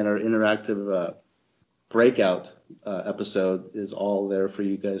season, and our interactive breakout episode is all there for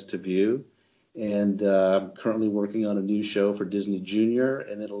you guys to view. And I'm currently working on a new show for Disney Junior,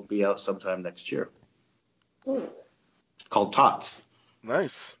 and it'll be out sometime next year. Called Tots.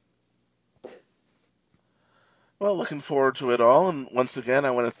 Nice. Well, looking forward to it all, and once again,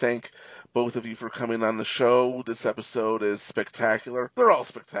 I want to thank both of you for coming on the show. This episode is spectacular. They're all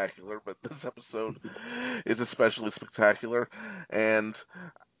spectacular, but this episode is especially spectacular, and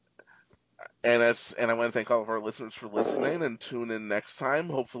I want to thank all of our listeners for listening, and tune in next time.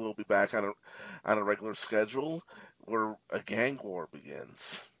 Hopefully, we'll be back on a regular schedule where a gang war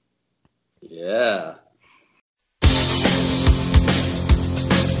begins. Yeah.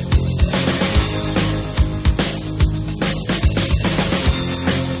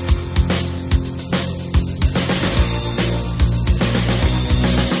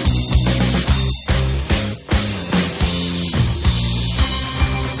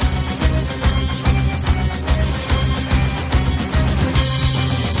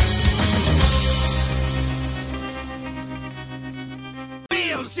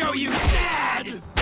 Show you